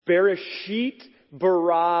Bereshit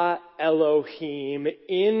bara Elohim.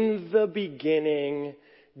 In the beginning,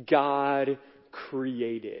 God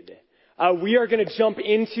created. We are going to jump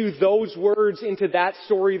into those words, into that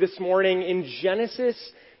story this morning in Genesis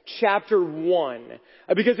chapter 1.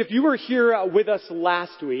 Because if you were here with us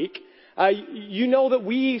last week, you know that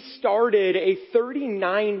we started a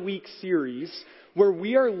 39-week series where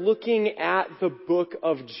we are looking at the book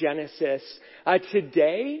of Genesis.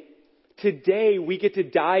 Today we get to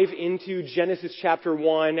dive into Genesis chapter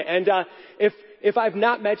 1. And if I've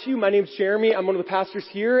not met you, my name's Jeremy. I'm one of the pastors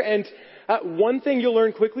here. And one thing you'll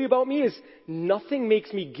learn quickly about me is nothing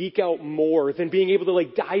makes me geek out more than being able to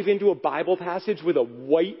dive into a Bible passage with a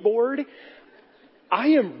whiteboard. I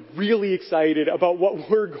am really excited about what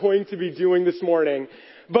we're going to be doing this morning.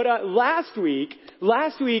 But last week,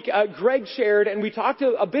 Greg shared and we talked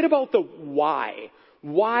a bit about the why.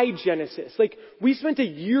 Why Genesis? We spent a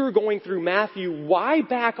year going through Matthew. Why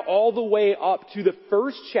back all the way up to the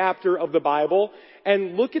first chapter of the Bible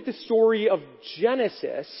and look at the story of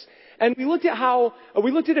Genesis? And we looked at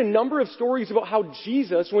a number of stories about how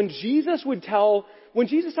Jesus, when Jesus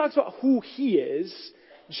talks about who he is,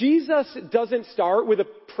 Jesus doesn't start with a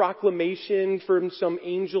proclamation from some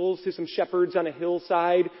angels to some shepherds on a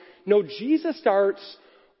hillside. No, Jesus starts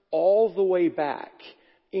all the way back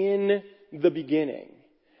in the beginning.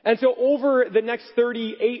 And so over the next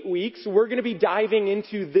 38 weeks, we're going to be diving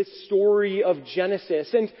into this story of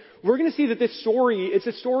Genesis. And we're going to see that this story, it's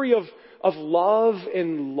a story of love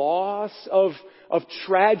and loss, of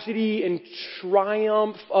tragedy and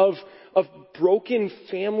triumph, of broken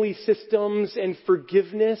family systems and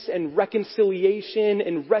forgiveness and reconciliation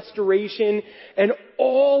and restoration and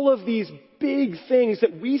all of these big things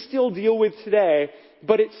that we still deal with today,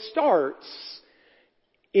 but it starts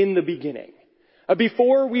in the beginning.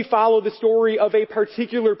 Before we follow the story of a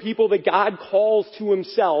particular people that God calls to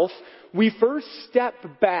himself, we first step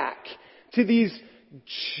back to these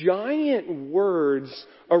giant words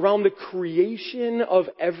around the creation of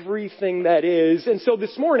everything that is. And so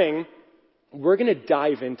this morning, we're going to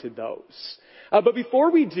dive into those. But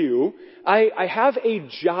before we do, I have a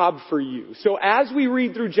job for you. So as we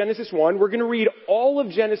read through Genesis 1, we're going to read all of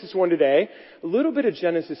Genesis 1 today, a little bit of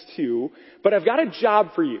Genesis 2, but I've got a job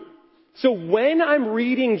for you. So when I'm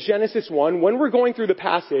reading Genesis 1, when we're going through the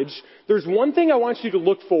passage, there's one thing I want you to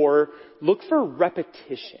look for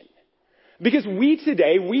repetition. Because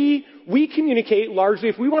we communicate largely,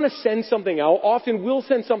 if we want to send something out, often we'll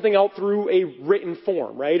send something out through a written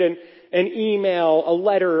form, right? An email, a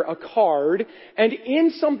letter, a card. And in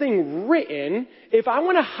something written, if I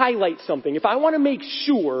want to highlight something, if I want to make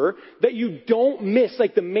sure that you don't miss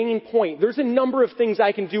the main point, there's a number of things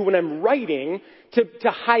I can do when I'm writing to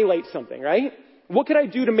highlight something, right? What could I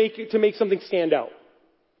do to make something stand out?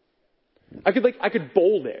 I could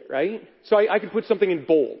bold it, right? So I could put something in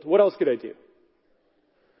bold. What else could I do?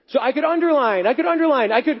 So I could underline. I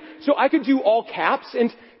could do all caps.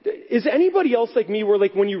 And is anybody else like me where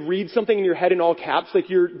when you read something in your head in all caps,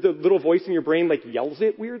 the little voice in your brain yells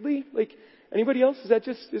it weirdly? Anybody else? Is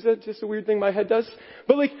that just a weird thing my head does?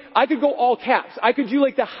 But I could go all caps. I could do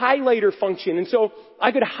the highlighter function. And so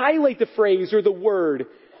I could highlight the phrase or the word.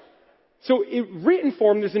 So in written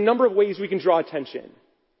form, there's a number of ways we can draw attention.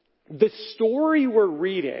 The story we're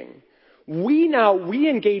reading, we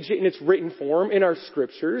engage it in its written form in our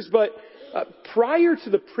scriptures, but prior to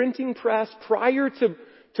the printing press, prior to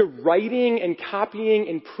writing and copying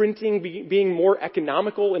and printing being more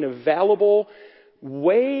economical and available,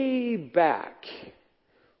 way back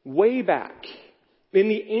in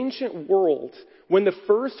the ancient world, when the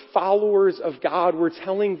first followers of God were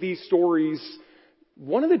telling these stories,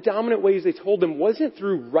 one of the dominant ways they told them wasn't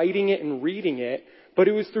through writing it and reading it, but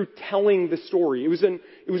it was through telling the story. It was an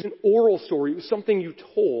oral story. It was something you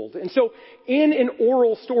told. And so in an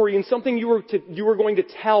oral story, in something you were going to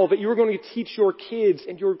tell, that you were going to teach your kids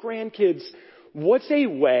and your grandkids, what's a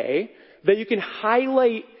way that you can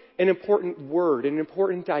highlight an important word, an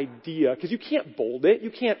important idea? Because you can't bold it.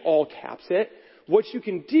 You can't all caps it. What you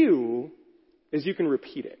can do is you can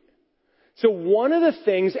repeat it. So one of the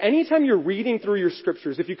things, anytime you're reading through your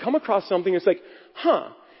scriptures, if you come across something that's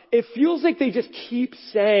it feels like they just keep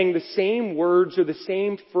saying the same words or the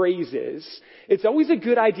same phrases, it's always a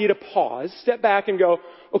good idea to pause, step back and go,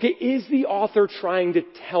 okay, is the author trying to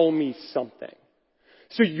tell me something?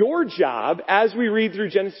 So your job, as we read through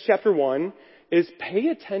Genesis chapter 1, is pay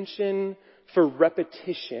attention for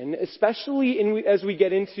repetition, especially as we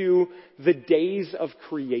get into the days of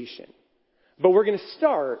creation. But we're going to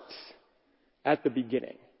start at the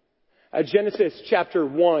beginning. Genesis chapter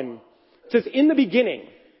 1 says, in the beginning,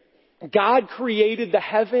 God created the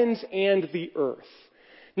heavens and the earth.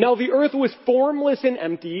 Now the earth was formless and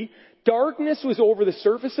empty. Darkness was over the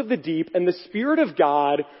surface of the deep, and the Spirit of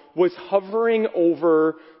God was hovering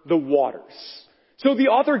over the waters. So the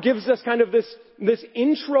author gives us kind of this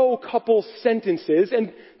intro couple sentences,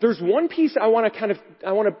 and there's one piece I want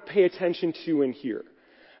to pay attention to in here.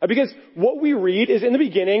 Because what we read is in the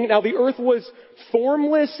beginning, now the earth was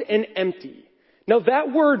formless and empty. Now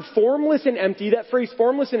that word formless and empty, that phrase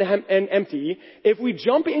formless and empty, if we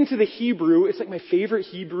jump into the Hebrew, it's like my favorite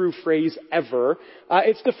Hebrew phrase ever.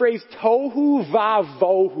 It's the phrase tohu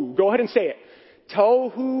vavohu. Go ahead and say it.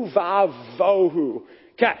 Tohu vavohu.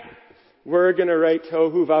 Okay. We're going to write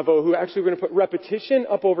tohu vavohu. Actually, we're going to put repetition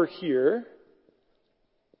up over here.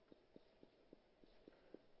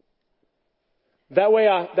 That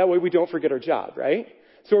way we don't forget our job, right?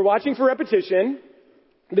 So we're watching for repetition.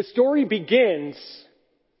 The story begins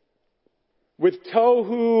with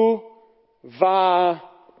tohu vavohu.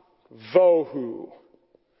 Tohu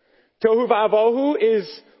vavohu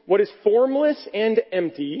is what is formless and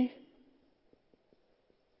empty.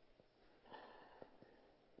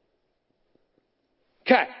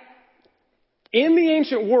 Okay. In the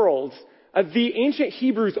ancient world, the ancient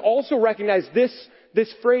Hebrews also recognized this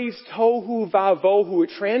phrase tohu vavohu.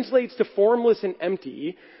 It translates to formless and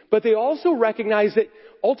empty, but they also recognize that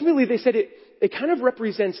ultimately they said it kind of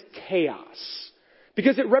represents chaos.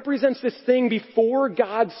 Because it represents this thing before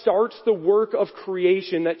God starts the work of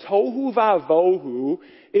creation, that tohu vavohu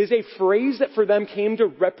is a phrase that for them came to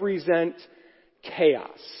represent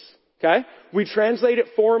chaos. Okay? We translate it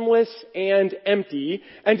formless and empty.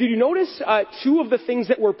 And did you notice two of the things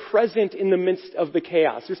that were present in the midst of the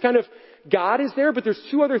chaos? There's kind of God is there, but there's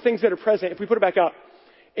two other things that are present. If we put it back up.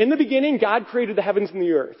 In the beginning, God created the heavens and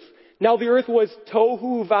the earth. Now the earth was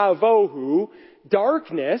tohu vavohu.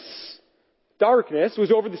 Darkness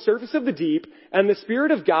was over the surface of the deep, and the Spirit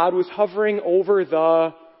of God was hovering over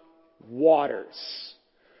the waters.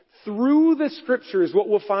 Through the scriptures, what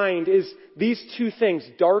we'll find is these two things,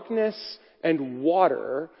 darkness and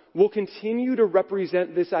water, will continue to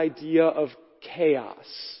represent this idea of chaos.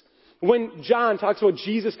 When John talks about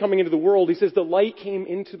Jesus coming into the world, he says the light came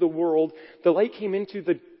into the world, the light came into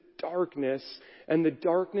the darkness, and the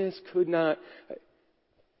darkness could not.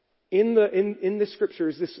 In the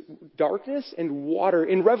scriptures, this darkness and water.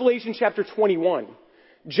 In Revelation chapter 21,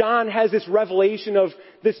 John has this revelation of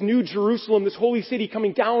this new Jerusalem, this holy city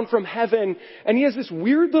coming down from heaven. And he has this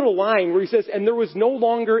weird little line where he says, and there was no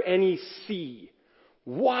longer any sea.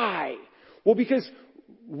 Why? Well, because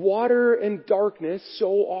water and darkness so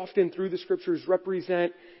often through the scriptures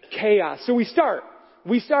represent chaos. So we start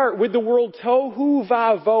with the word tohu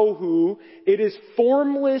vavohu. It is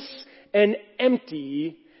formless and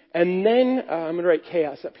empty. And then, I'm going to write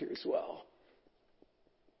chaos up here as well.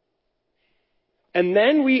 And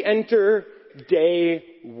then we enter day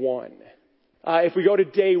one. If we go to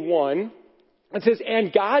day one, it says,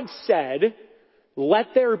 and God said, let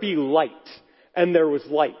there be light. And there was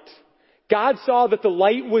light. God saw that the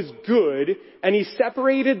light was good, and he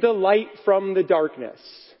separated the light from the darkness.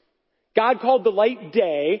 God called the light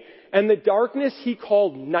day, and the darkness he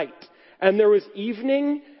called night. And there was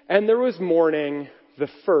evening, and there was morning, the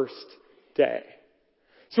first day.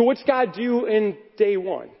 So what's God do in day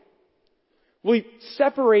one? Well, he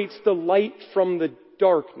separates the light from the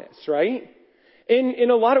darkness, right? In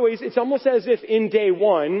a lot of ways, it's almost as if in day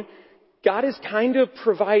one, God is kind of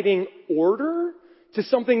providing order to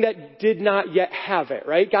something that did not yet have it,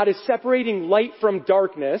 right? God is separating light from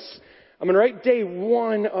darkness. I'm going to write day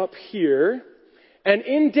one up here. And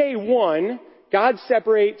in day one, God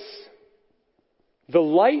separates the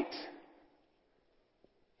light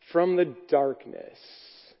from the darkness.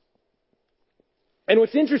 And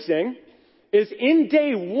what's interesting is in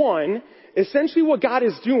day one, essentially what God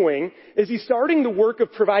is doing is he's starting the work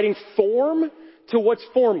of providing form to what's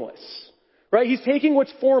formless. Right? He's taking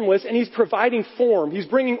what's formless and he's providing form. He's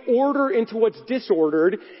bringing order into what's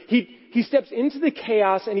disordered. He steps into the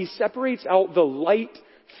chaos and he separates out the light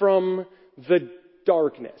from the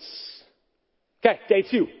darkness. Okay, day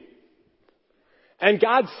two. And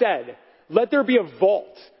God said, let there be a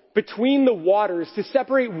vault between the waters to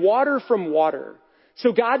separate water from water.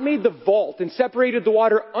 So God made the vault and separated the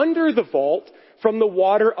water under the vault from the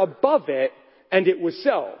water above it, and it was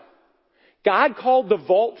so. God called the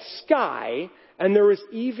vault sky, and there was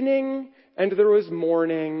evening and there was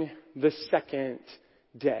morning the second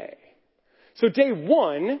day. So day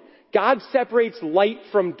one, God separates light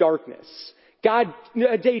from darkness.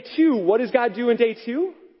 Day two, what does God do in day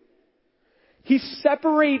two? He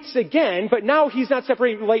separates again, but now he's not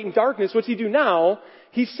separating light and darkness. What's he do now?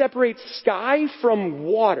 He separates sky from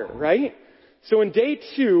water, right? So in day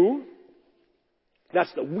two,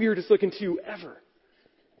 That's the weirdest looking 2 ever.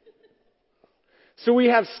 So we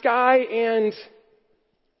have sky and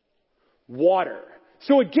water.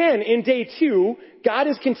 So again, in day 2, God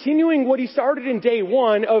is continuing what he started in day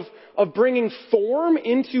 1 of bringing form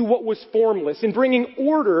into what was formless and bringing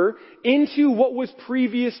order into what was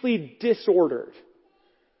previously disordered.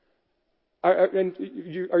 Are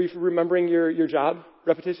you remembering your job?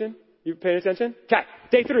 Repetition? You paying attention? Okay,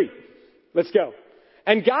 day 3. Let's go.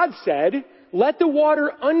 And God said, let the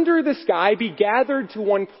water under the sky be gathered to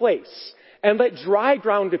one place, and let dry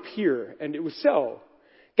ground appear. And it was so.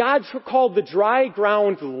 God called the dry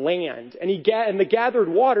ground land, and the gathered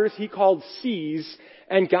waters he called seas,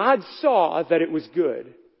 and God saw that it was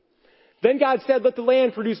good. Then God said, let the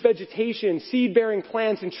land produce vegetation, seed-bearing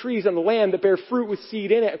plants and trees on the land that bear fruit with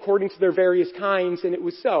seed in it according to their various kinds, and it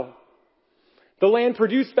was so. The land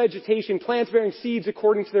produced vegetation, plants bearing seeds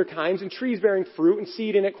according to their kinds, and trees bearing fruit and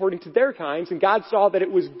seed in it according to their kinds, and God saw that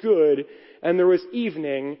it was good, and there was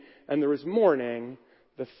evening, and there was morning,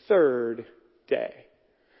 the 3rd day.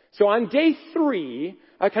 So on day 3,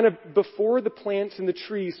 kind of before the plants and the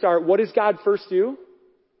trees start, what does God first do?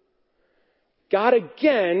 God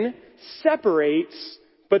again separates,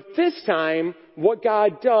 but this time what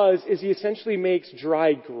God does is he essentially makes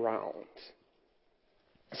dry ground.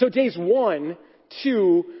 So days 1,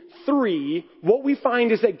 2, 3, what we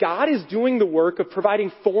find is that God is doing the work of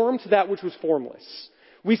providing form to that which was formless.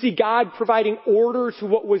 We see God providing order to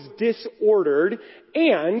what was disordered,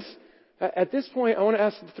 and at this point, I want to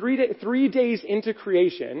ask, 3 days into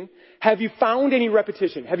creation, have you found any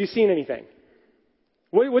repetition? Have you seen anything?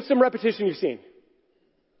 What's some repetition you've seen?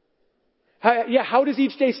 How does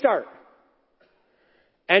each day start?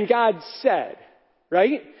 And God said,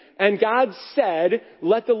 right? And God said,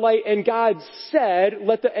 let the light, and God said,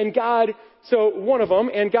 so one of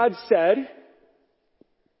them, and God said,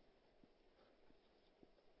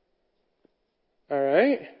 all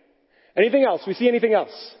right. Anything else? We see anything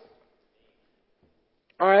else?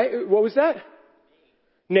 All right, what was that?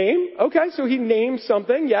 Name. Okay, so he named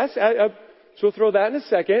something. Yes, so we'll throw that in a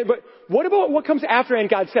second. But what about what comes after and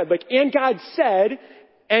God said? Like, and God said,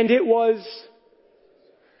 and it was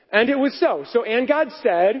so. So, and God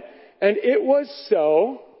said, and it was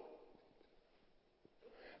so.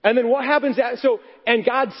 And then what happens and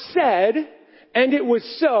God said, and it was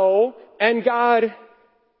so, and God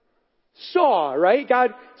saw, right?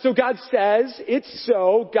 So God says, it's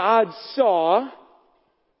so, God saw.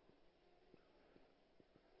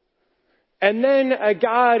 And then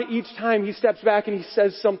God, each time he steps back and he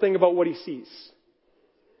says something about what he sees.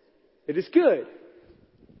 It is good.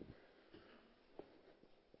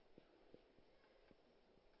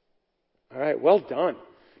 All right, well done.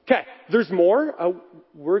 Okay, there's more.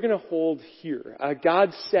 We're going to hold here.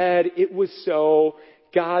 God said, it was so,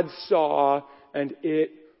 God saw, and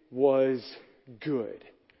it was good.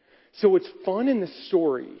 So what's fun in the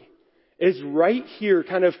story is right here,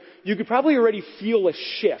 kind of, you could probably already feel a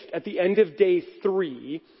shift at the end of day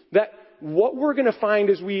 3, that what we're going to find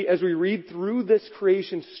as we read through this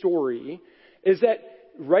creation story is that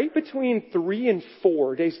right between 3 and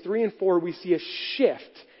 4, days 3 and 4, we see a shift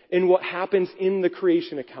in what happens in the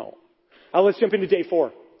creation account. Let's jump into day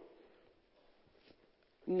 4.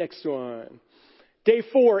 Next one. Day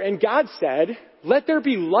 4, and God said, let there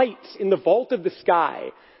be lights in the vault of the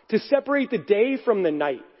sky to separate the day from the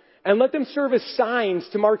night, and let them serve as signs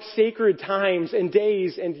to mark sacred times and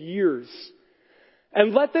days and years.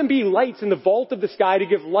 And let them be lights in the vault of the sky to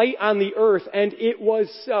give light on the earth. And it was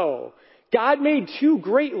so. God made 2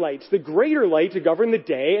 great lights, the greater light to govern the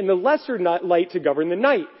day and the lesser light to govern the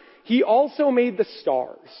night. He also made the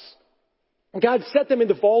stars. God set them in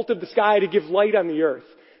the vault of the sky to give light on the earth,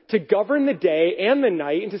 to govern the day and the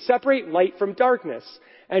night, and to separate light from darkness.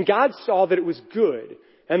 And God saw that it was good.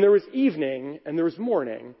 And there was evening and there was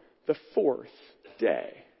morning, the 4th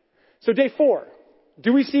day. So day 4,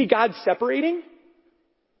 do we see God separating?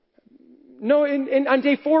 No, on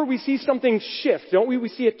day 4 we see something shift, don't we? We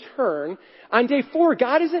see a turn. On day 4,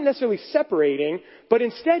 God isn't necessarily separating, but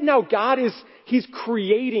instead now He's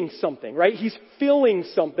creating something, right? He's filling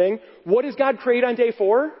something. What does God create on day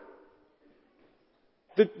 4?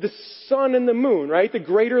 The sun and the moon, right? The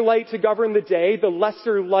greater light to govern the day, the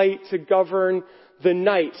lesser light to govern the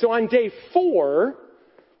night. So on day 4,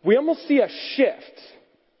 we almost see a shift.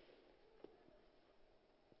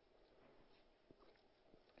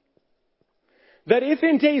 That if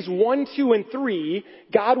in days 1, 2, and 3,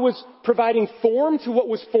 God was providing form to what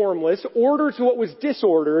was formless, order to what was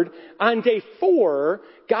disordered, on day 4,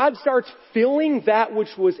 God starts filling that which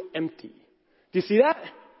was empty. Do you see that?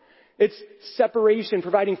 It's separation,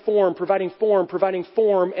 providing form,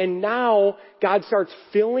 and now God starts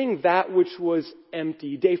filling that which was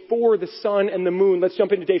empty. Day 4, the sun and the moon. Let's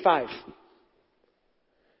jump into day 5.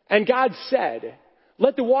 And God said,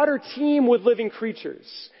 let the water teem with living creatures,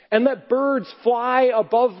 and let birds fly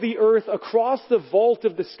above the earth across the vault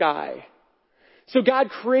of the sky. So God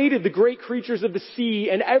created the great creatures of the sea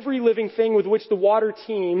and every living thing with which the water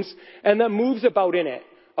teems and that moves about in it,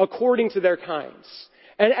 according to their kinds.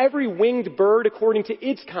 And every winged bird according to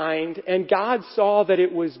its kind, and God saw that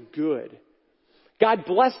it was good. God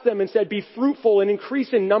blessed them and said, be fruitful and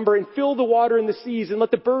increase in number and fill the water in the seas and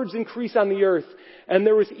let the birds increase on the earth. And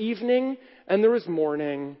there was evening and there was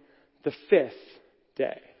morning, the 5th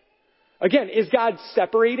day. Again, is God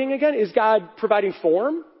separating again? Is God providing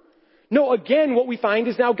form? No, again, what we find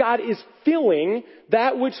is now God is filling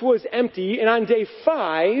that which was empty. And on day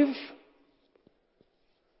 5,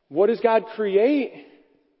 what does God create?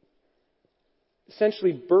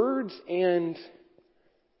 Essentially birds and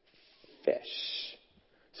fish.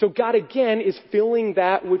 So God again is filling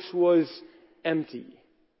that which was empty.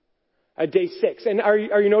 Day 6. And are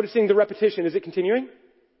you noticing the repetition? Is it continuing?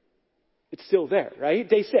 It's still there, right?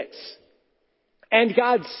 Day 6. And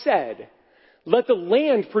God said, let the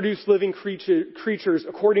land produce living creatures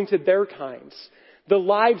according to their kinds. The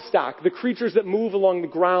livestock, the creatures that move along the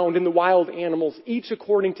ground, and the wild animals, each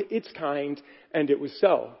according to its kind. And it was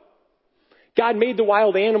so. God made the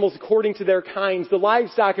wild animals according to their kinds, the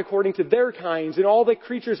livestock according to their kinds, and all the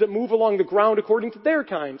creatures that move along the ground according to their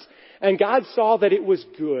kinds. And God saw that it was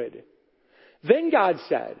good. Then God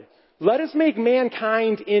said, let us make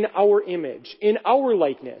mankind in our image, in our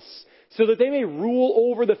likeness, so that they may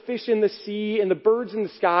rule over the fish in the sea and the birds in the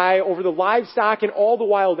sky, over the livestock and all the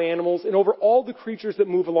wild animals, and over all the creatures that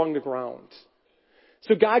move along the ground.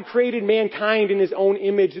 So God created mankind in His own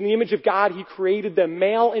image. In the image of God, He created them.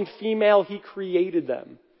 Male and female, He created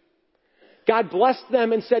them. God blessed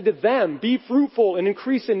them and said to them, be fruitful and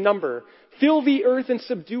increase in number. Fill the earth and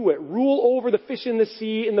subdue it. Rule over the fish in the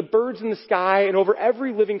sea and the birds in the sky and over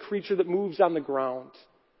every living creature that moves on the ground.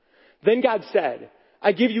 Then God said,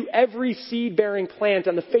 I give you every seed-bearing plant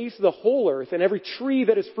on the face of the whole earth and every tree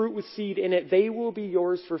that has fruit with seed in it. They will be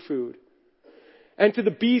yours for food. And to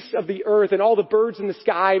the beasts of the earth and all the birds in the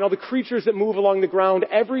sky and all the creatures that move along the ground,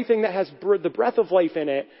 everything that has the breath of life in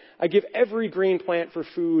it, I give every green plant for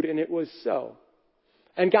food. And it was so.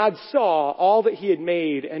 And God saw all that He had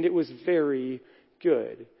made, and it was very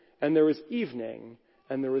good. And there was evening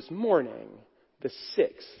and there was morning, the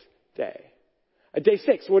 6th day. Day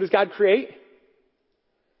 6, what does God create?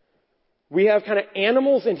 We have kind of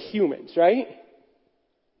animals and humans, right?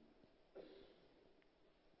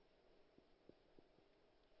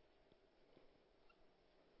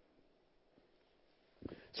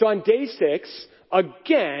 So on day 6,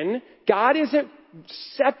 again, God isn't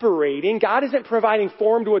separating. God isn't providing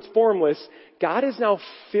form to what's formless. God is now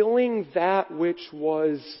filling that which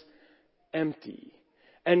was empty.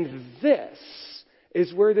 And this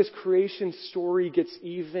is where this creation story gets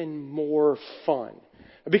even more fun.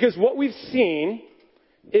 Because what we've seen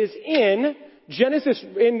is in Genesis,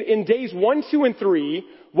 in days 1, 2, and 3,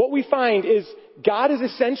 what we find is God is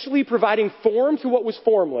essentially providing form to what was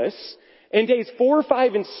formless. In days 4,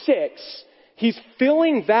 5, and 6, He's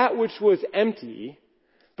filling that which was empty.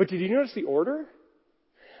 But did you notice the order?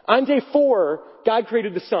 On day 4, God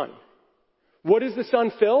created the sun. What does the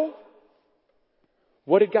sun fill?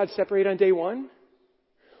 What did God separate on day 1?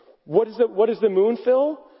 What does the moon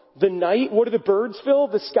fill? The night. What do the birds fill?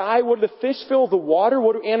 The sky. What do the fish fill? The water.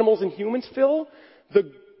 What do animals and humans fill?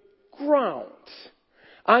 The ground.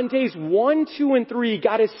 On days 1, 2, and 3,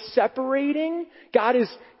 God is separating. God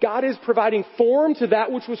is providing form to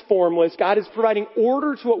that which was formless. God is providing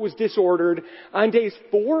order to what was disordered. On days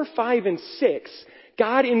 4, 5, and 6,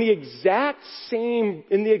 God in the exact same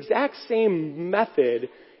method,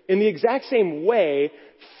 in the exact same way,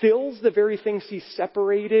 fills the very things He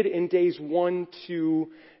separated in days 1, 2,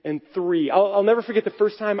 and 3. I'll never forget the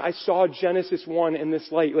first time I saw Genesis 1 in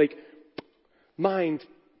this light. Like, mind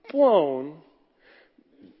blown.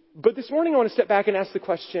 But this morning I want to step back and ask the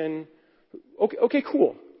question, okay,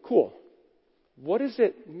 cool. What does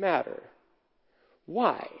it matter?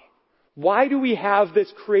 Why? Why do we have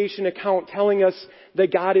this creation account telling us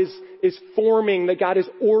that God is forming, that God is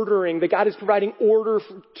ordering, that God is providing order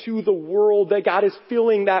to the world, that God is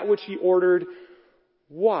filling that which He ordered?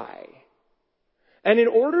 Why? And in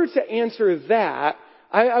order to answer that,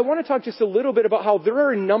 I want to talk just a little bit about how there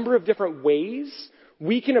are a number of different ways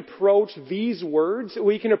we can approach these words.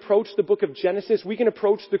 We can approach the book of Genesis. We can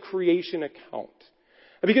approach the creation account.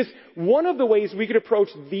 Because one of the ways we could approach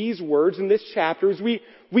these words in this chapter is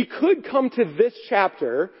we could come to this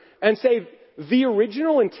chapter and say the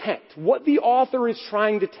original intent, what the author is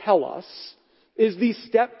trying to tell us, is the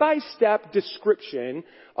step-by-step description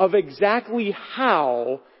of exactly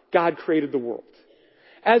how God created the world.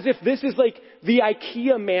 As if this is like the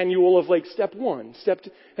IKEA manual of like step one, step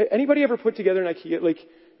two. Anybody ever put together an IKEA, like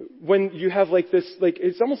when you have like this, like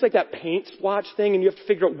it's almost like that paint splotch thing and you have to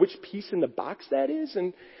figure out which piece in the box that is?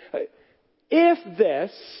 And if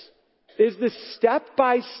this is the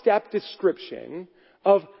step-by-step description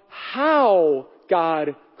of how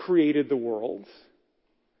God created the world,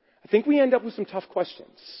 I think we end up with some tough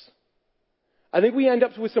questions. I think we end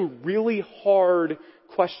up with some really hard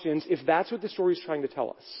questions if that's what the story is trying to tell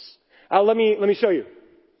us. Let me show you.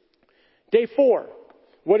 Day 4.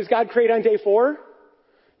 What does God create on day 4?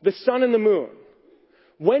 The sun and the moon.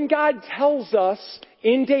 When God tells us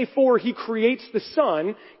in day 4 He creates the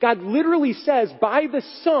sun, God literally says, by the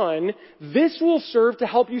sun, this will serve to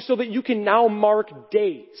help you so that you can now mark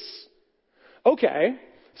days. Okay.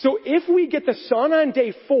 So if we get the sun on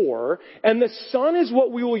day 4, and the sun is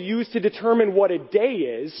what we will use to determine what a day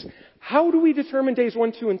is, how do we determine days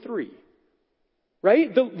 1, 2, and 3?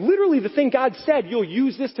 Right? Literally the thing God said, you'll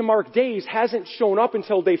use this to mark days, hasn't shown up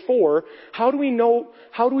until day 4. How do we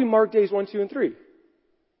mark days 1, 2, and 3?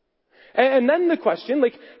 And then the question,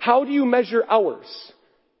 like, how do you measure hours?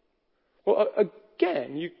 Well,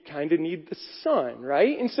 again, you kind of need the sun,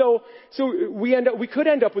 right? And so we could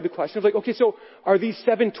end up with the question of like, okay, so are these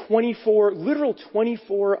 7 literal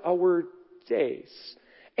 24-hour days?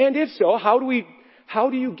 And if so, how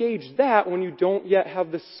do you gauge that when you don't yet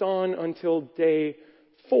have the sun until day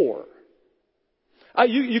 4?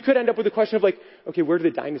 You could end up with the question of like, okay, where do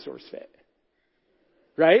the dinosaurs fit?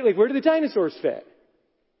 Right? Like, where do the dinosaurs fit?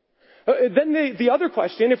 Then the other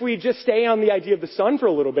question, if we just stay on the idea of the sun for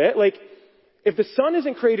a little bit, like, if the sun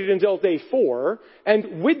isn't created until day 4,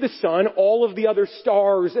 and with the sun, all of the other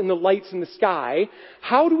stars and the lights in the sky,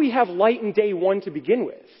 how do we have light in day 1 to begin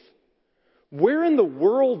with? Where in the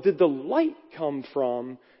world did the light come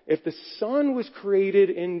from if the sun was created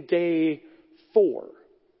in day 4?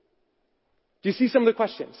 Do you see some of the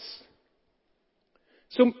questions?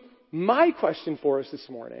 So my question for us this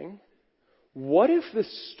morning, what if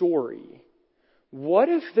this story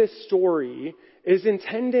is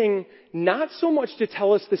intending not so much to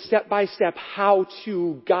tell us the step-by-step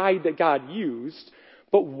how-to guide that God used,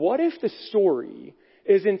 but what if the story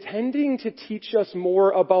is intending to teach us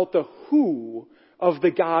more about the who of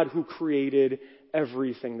the God who created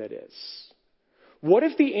everything that is? What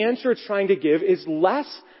if the answer it's trying to give is less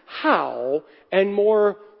how and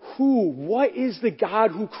more who? What is the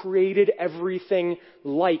God who created everything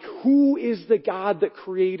like? Who is the God that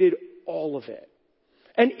created all of it?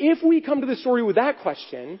 And if we come to the story with that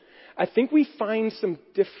question, I think we find some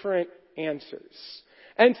different answers.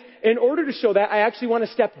 And in order to show that, I actually want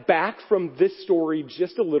to step back from this story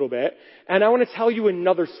just a little bit, and I want to tell you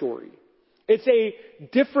another story. It's a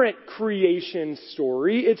different creation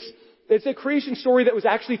story. It's a creation story that was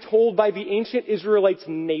actually told by the ancient Israelites'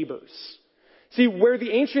 neighbors. See, where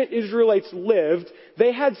the ancient Israelites lived,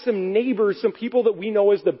 they had some neighbors, some people that we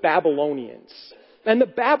know as the Babylonians. And the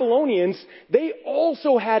Babylonians, they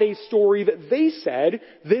also had a story that they said,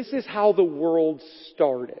 this is how the world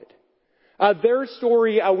started. Their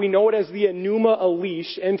story, we know it as the Enuma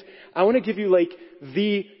Elish, and I want to give you like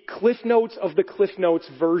the Cliff Notes of the Cliff Notes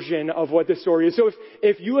version of what the story is. So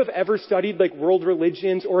if you have ever studied like world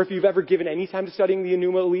religions, or if you've ever given any time to studying the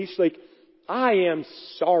Enuma Elish, like, I am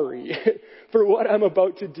sorry for what I'm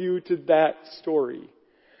about to do to that story.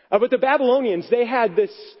 But the Babylonians, they had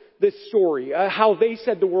this story, how they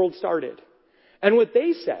said the world started. And what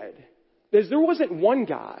they said is there wasn't one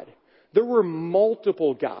God, there were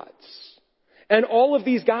multiple gods. And all of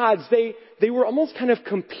these gods, they were almost kind of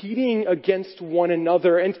competing against one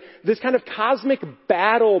another. And this kind of cosmic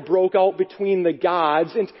battle broke out between the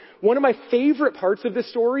gods. And one of my favorite parts of this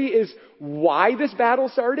story is why this battle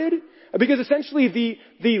started. Because essentially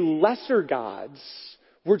the lesser gods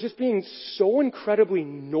were just being so incredibly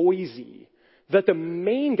noisy that the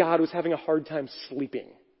main God was having a hard time sleeping.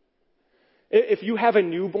 If you have a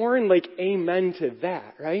newborn, like, amen to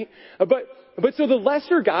that, right? But so the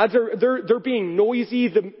lesser gods they're being noisy.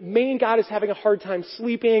 The main God is having a hard time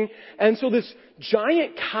sleeping. And so this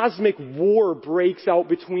giant cosmic war breaks out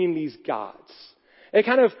between these gods. It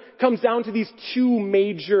kind of comes down to these two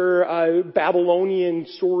major Babylonian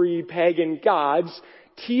story pagan gods,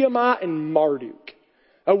 Tiamat and Marduk.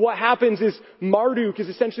 What happens is Marduk is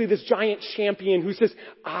essentially this giant champion who says,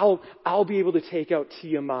 I'll be able to take out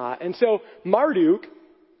Tiamat. And so Marduk,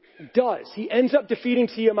 does. He ends up defeating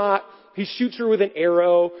Tiamat. He shoots her with an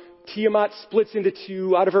arrow. Tiamat splits into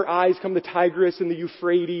two. Out of her eyes come the Tigris and the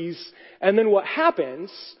Euphrates. And then what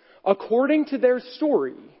happens, according to their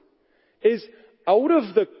story, is out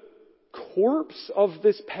of the corpse of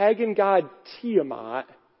this pagan god Tiamat,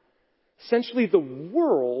 essentially the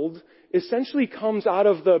world essentially comes out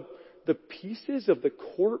of the pieces of the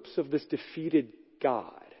corpse of this defeated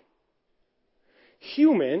god.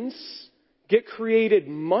 Humans get created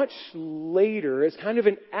much later as kind of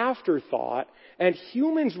an afterthought, and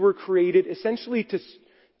humans were created essentially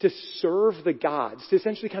to serve the gods, to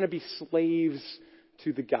essentially kind of be slaves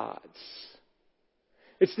to the gods.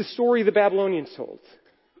 It's the story the Babylonians told.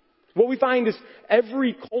 What we find is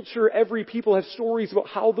every culture, every people have stories about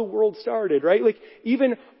how the world started, right? Like,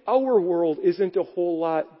 even our world isn't a whole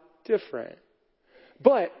lot different.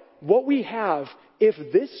 But what we have,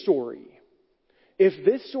 if this story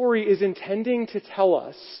is intending to tell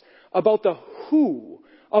us about the who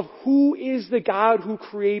of who is the God who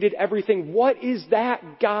created everything, what is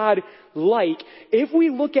that God like? If we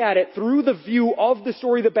look at it through the view of the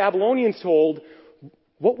story the Babylonians told,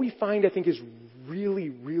 what we find, I think, is really,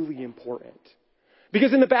 really important.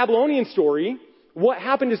 Because in the Babylonian story, what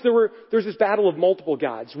happened is there's this battle of multiple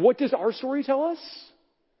gods. What does our story tell us?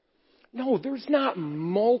 No, there's not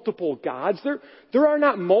multiple gods. There are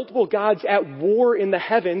not multiple gods at war in the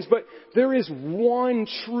heavens, but there is one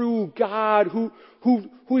true God who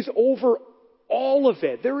is over all of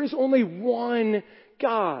it. There is only one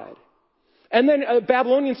God. And then a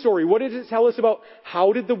Babylonian story, what does it tell us about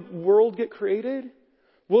how did the world get created?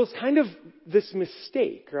 Well, it's kind of this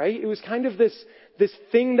mistake, right? It was kind of this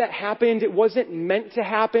thing that happened. It wasn't meant to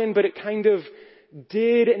happen, but it kind of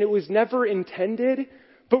did, and it was never intended.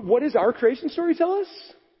 But what does our creation story tell us?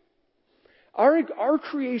 Our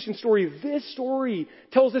creation story, this story,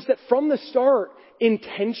 tells us that from the start,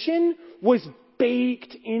 intention was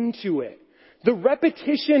baked into it. The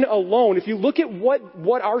repetition alone, if you look at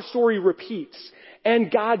what our story repeats, and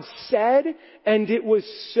God said, and it was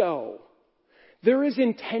so. There is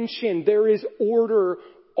intention, there is order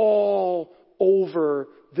all over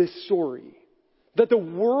this story. That the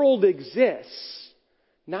world exists,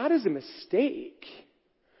 not as a mistake,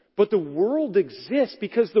 but the world exists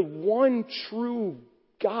because the one true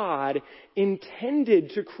God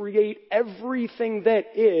intended to create everything that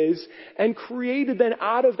is, and created then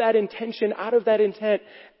out of that intention, out of that intent,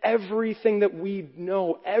 everything that we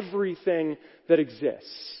know, everything that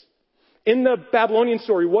exists. In the Babylonian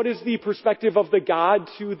story, what is the perspective of the God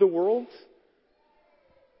to the world?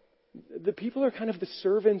 The people are kind of the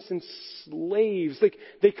servants and slaves. Like,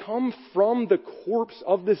 they come from the corpse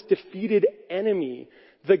of this defeated enemy.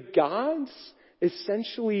 The gods,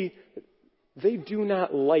 essentially, they do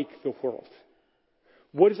not like the world.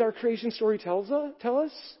 What does our creation story tell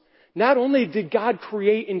us? Not only did God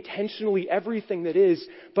create intentionally everything that is,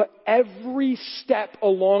 but every step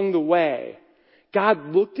along the way, God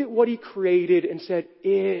looked at what He created and said,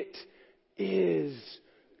 it is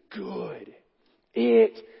good.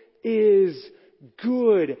 It is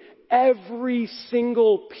good. Every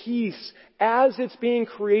single piece, as it's being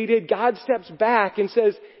created, God steps back and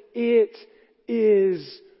says, it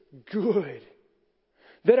is good.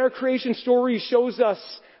 That our creation story shows us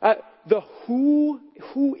the who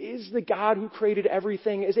is the God who created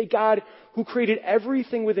everything, is a God who created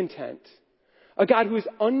everything with intent. A God who is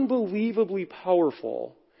unbelievably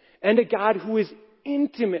powerful, and a God who is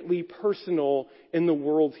intimately personal in the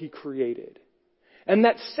world He created. And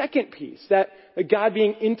that second piece, that God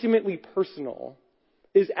being intimately personal,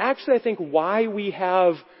 is actually, I think, why we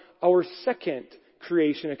have our second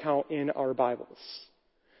creation account in our Bibles.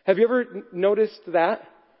 Have you ever noticed that?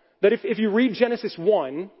 That if you read Genesis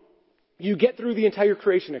 1, you get through the entire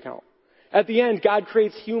creation account. At the end, God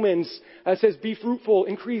creates humans, says, be fruitful,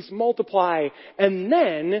 increase, multiply. And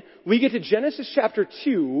then we get to Genesis chapter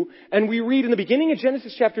 2, and we read in the beginning of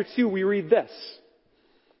Genesis chapter 2, we read this.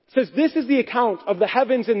 It says, this is the account of the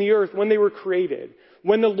heavens and the earth when they were created.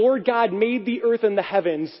 When the Lord God made the earth and the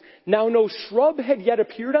heavens, now no shrub had yet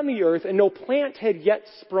appeared on the earth, and no plant had yet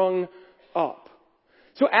sprung up.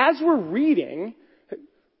 So as we're reading,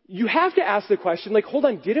 you have to ask the question, like, hold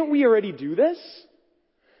on, didn't we already do this?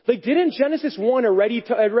 Like, didn't Genesis 1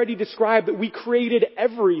 already describe that we created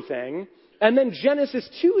everything? And then Genesis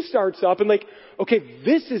 2 starts up and like, okay,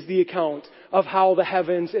 this is the account of how the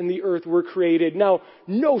heavens and the earth were created. Now,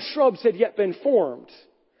 no shrubs had yet been formed.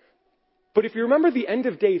 But if you remember the end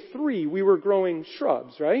of day 3, we were growing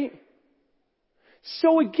shrubs, right?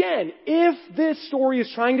 So again, if this story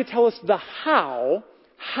is trying to tell us the how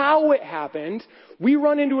how it happened, we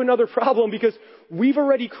run into another problem because we've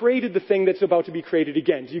already created the thing that's about to be created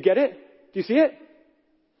again. Do you get it? Do you see it?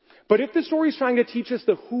 But if the story is trying to teach us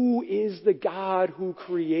the who is the God who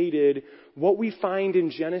created, what we find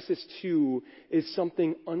in Genesis 2 is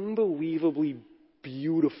something unbelievably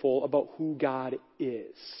beautiful about who God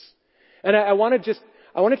is. And I want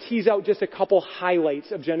to tease out just a couple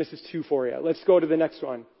highlights of Genesis 2 for you. Let's go to the next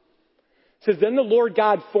one. It says, then the Lord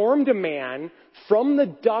God formed a man from the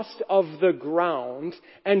dust of the ground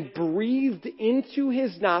and breathed into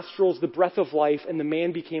his nostrils the breath of life, and the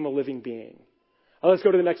man became a living being. Let's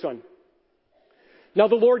go to the next one. Now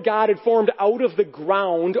the Lord God had formed out of the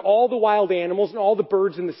ground all the wild animals and all the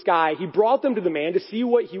birds in the sky. He brought them to the man to see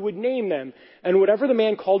what he would name them. And whatever the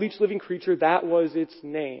man called each living creature, that was its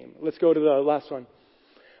name. Let's go to the last one.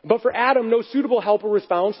 But for Adam, no suitable helper was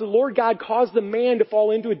found, so the Lord God caused the man to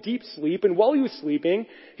fall into a deep sleep. And while he was sleeping,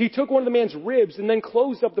 he took one of the man's ribs and then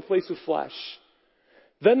closed up the place with flesh.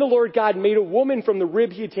 Then the Lord God made a woman from the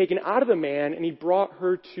rib he had taken out of the man, and he brought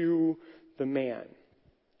her to the man.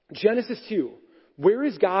 Genesis 2. Where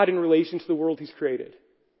is God in relation to the world he's created?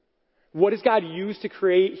 What does God use to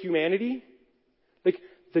create humanity? Like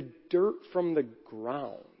the dirt from the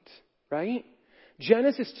ground, right?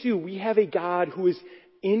 Genesis 2, we have a God who is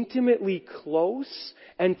intimately close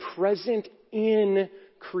and present in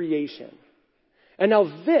creation. And now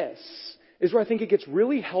this is where I think it gets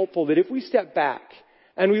really helpful that if we step back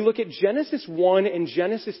and we look at Genesis 1 and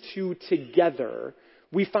Genesis 2 together,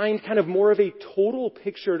 we find kind of more of a total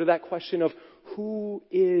picture to that question of who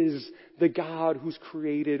is the God who's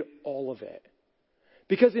created all of it.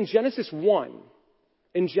 Because in Genesis 1,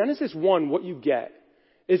 what you get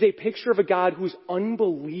is a picture of a God who's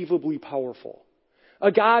unbelievably powerful.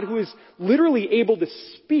 A God who is literally able to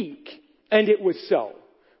speak, and it was so.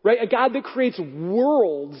 Right? A God that creates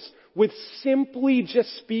worlds with simply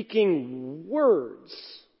just speaking words.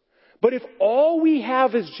 But if all we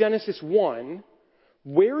have is Genesis 1,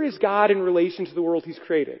 where is God in relation to the world he's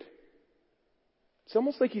created? It's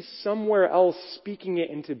almost like he's somewhere else speaking it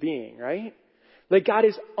into being, right? Like God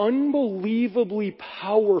is unbelievably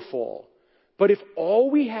powerful. But if all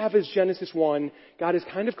we have is Genesis 1, God is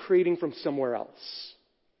kind of creating from somewhere else.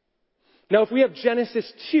 Now, if we have Genesis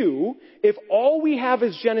 2, if all we have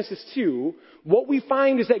is Genesis 2, what we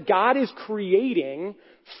find is that God is creating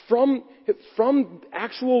from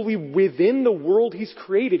actually within the world he's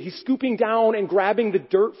created. He's scooping down and grabbing the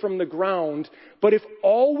dirt from the ground. But if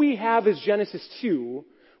all we have is Genesis 2,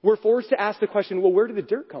 we're forced to ask the question, well, where did the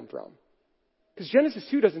dirt come from? Because Genesis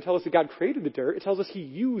 2 doesn't tell us that God created the dirt. It tells us he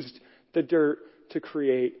used the dirt to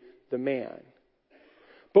create the man.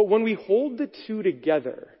 But when we hold the two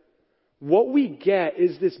together, what we get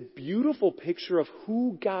is this beautiful picture of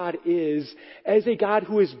who God is as a God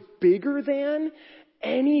who is bigger than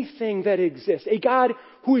anything that exists. A God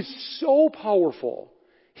who is so powerful.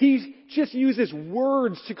 He just uses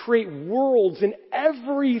words to create worlds and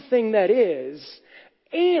everything that is.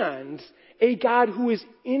 And a God who is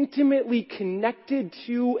intimately connected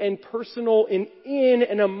to and personal and in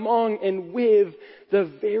and among and with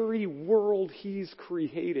the very world he's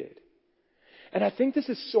created. And I think this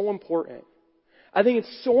is so important. I think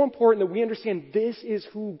it's so important that we understand this is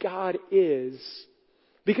who God is.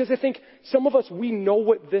 Because I think some of us, we know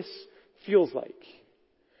what this feels like.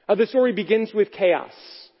 The story begins with chaos.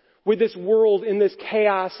 With this world in this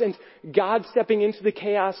chaos and God stepping into the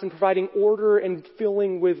chaos and providing order and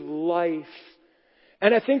filling with life.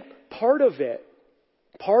 And I think part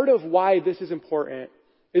of why this is important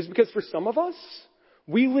is because for some of us,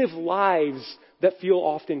 we live lives that feel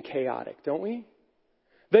often chaotic, don't we?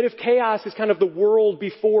 That if chaos is kind of the world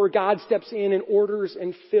before God steps in and orders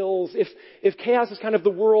and fills, if chaos is kind of the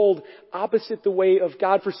world opposite the way of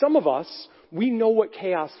God, for some of us, we know what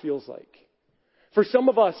chaos feels like. For some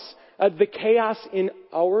of us, the chaos in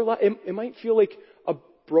our life, it might feel like a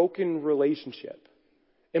broken relationship.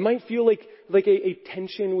 It might feel like a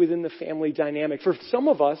tension within the family dynamic. For some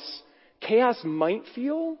of us, chaos might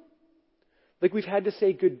feel like we've had to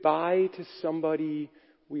say goodbye to somebody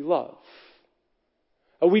we love.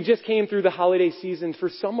 We just came through the holiday season. For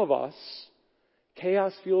some of us,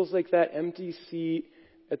 chaos feels like that empty seat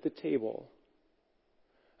at the table.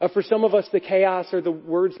 For some of us, the chaos are the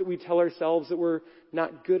words that we tell ourselves that we're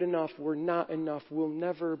not good enough, we're not enough, we'll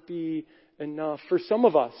never be enough. For some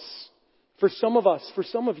of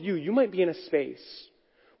you, you might be in a space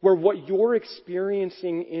where what you're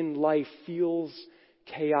experiencing in life feels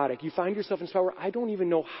chaotic. You find yourself in a spot where I don't even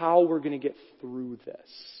know how we're going to get through this.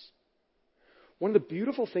 One of the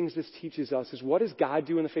beautiful things this teaches us is, what does God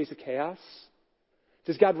do in the face of chaos?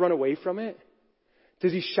 Does God run away from it?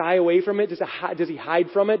 Does he shy away from it? Does he hide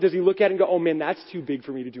from it? Does he look at it and go, oh man, that's too big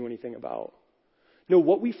for me to do anything about? No,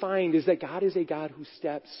 what we find is that God is a God who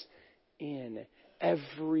steps in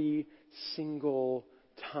every single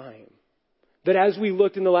time. That as we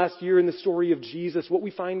looked in the last year in the story of Jesus, what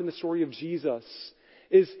we find in the story of Jesus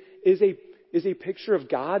is a picture of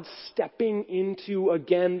God stepping into,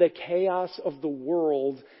 again, the chaos of the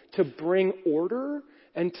world to bring order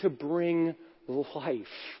and to bring life.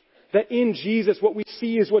 That in Jesus, what we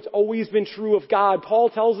see is what's always been true of God. Paul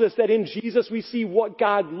tells us that in Jesus we see what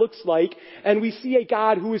God looks like, and we see a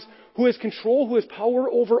God who has control, who has power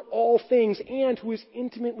over all things, and who is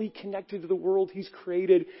intimately connected to the world He's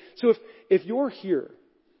created. So if you're here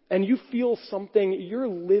and you feel something, you're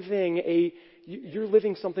living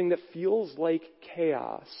something that feels like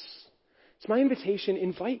chaos, it's my invitation,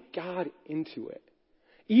 invite God into it.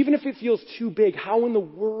 Even if it feels too big, how in the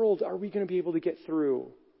world are we going to be able to get through?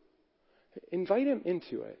 Invite Him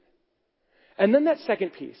into it. And then that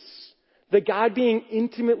second piece, the God being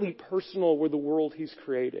intimately personal with the world He's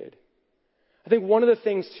created. I think one of the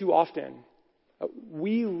things too often,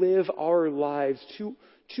 we live our lives, too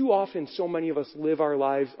often so many of us live our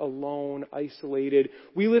lives alone, isolated.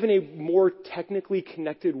 We live in a more technically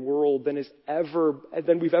connected world than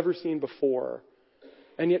we've ever seen before.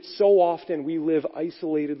 And yet so often we live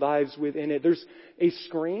isolated lives within it. There's a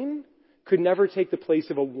screen could never take the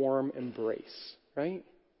place of a warm embrace, right?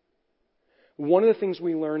 One of the things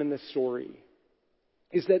we learn in this story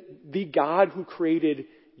is that the God who created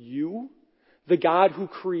you, the God who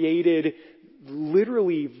created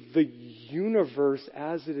literally the universe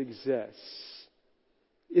as it exists,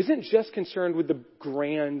 isn't just concerned with the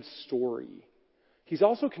grand story. He's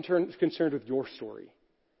also concerned with your story,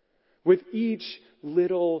 with each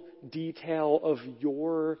little detail of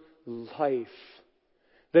your life.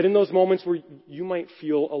 That in those moments where you might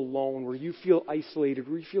feel alone, where you feel isolated,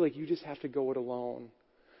 where you feel like you just have to go it alone,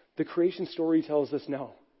 the creation story tells us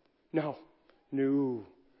no.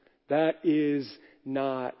 That is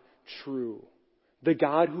not true. The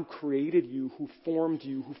God who created you, who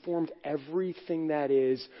formed everything that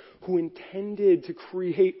is, who intended to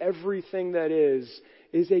create everything that is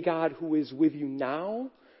a God who is with you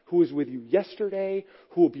now, who was with you yesterday,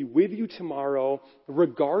 who will be with you tomorrow,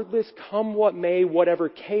 regardless, come what may, whatever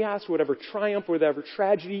chaos, whatever triumph, whatever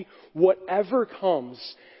tragedy, whatever comes,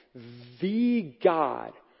 the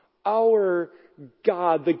God, our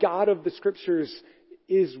God, the God of the Scriptures,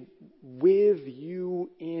 is with you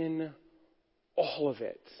in all of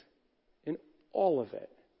it. In all of it.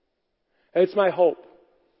 And it's my hope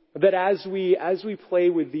that as we play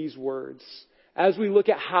with these words, as we look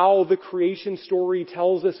at how the creation story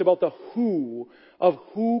tells us about the who of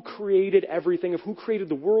who created everything, of who created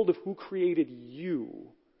the world, of who created you,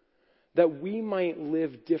 that we might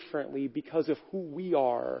live differently because of who we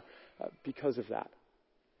are, because of that.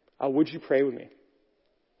 Would you pray with me?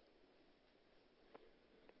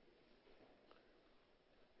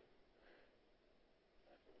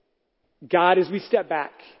 God, as we step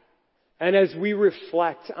back and as we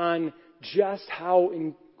reflect on just how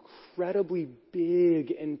incredibly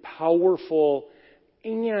big and powerful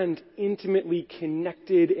and intimately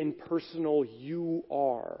connected and personal you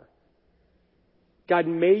are, God,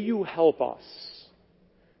 may you help us.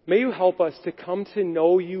 May you help us to come to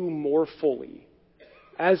know you more fully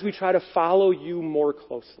as we try to follow you more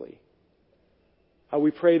closely.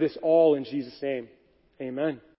 We pray this all in Jesus' name. Amen.